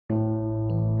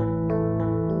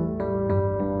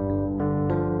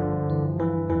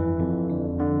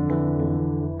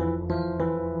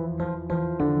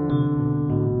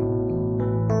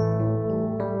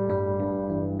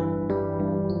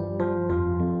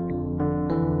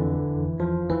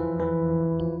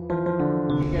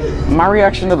My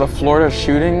reaction to the Florida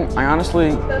shooting,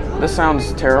 this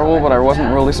sounds terrible, but I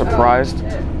wasn't really surprised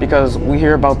because we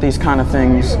hear about these kind of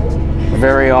things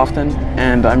very often,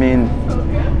 and I mean,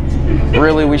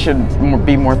 really we should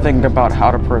be more thinking about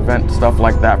how to prevent stuff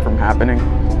like that from happening.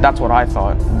 That's what I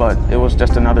thought, but it was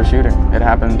just another shooting. It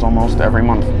happens almost every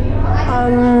month.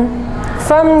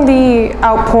 From the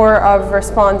outpour of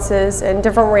responses and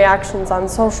different reactions on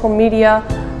social media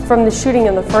from the shooting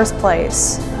in the first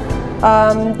place,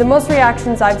 the most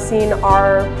reactions I've seen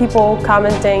are people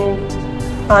commenting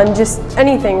on just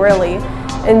anything really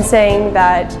and saying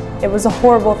that it was a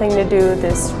horrible thing to do,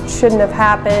 this shouldn't have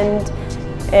happened,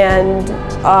 and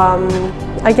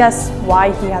I guess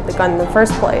why he had the gun in the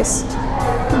first place.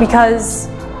 Because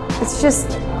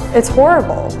it's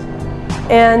horrible.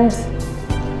 And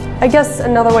I guess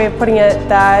another way of putting it,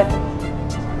 that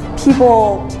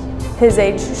people his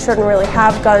age shouldn't really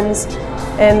have guns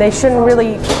and they shouldn't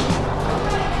really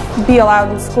be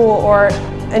allowed in school or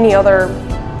any other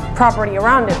property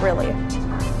around it, really.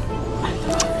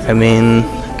 I mean,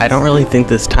 I don't really think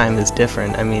this time is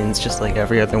different. I mean, it's just like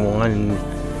every other one, and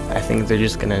I think they're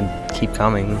just gonna keep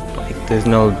coming. Like, there's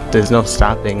no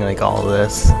stopping like all of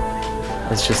this.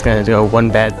 It's just gonna do one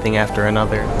bad thing after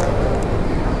another.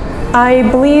 I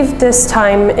believe this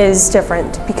time is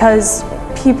different because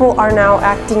people are now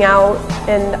acting out,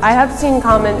 and I have seen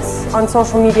comments on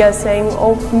social media saying,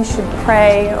 oh, we should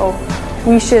pray, oh,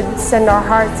 we should send our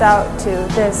hearts out to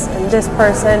this and this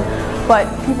person, but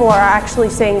people are actually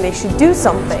saying they should do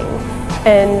something,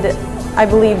 and I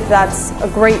believe that's a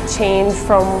great change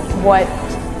from what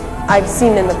I've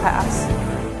seen in the past.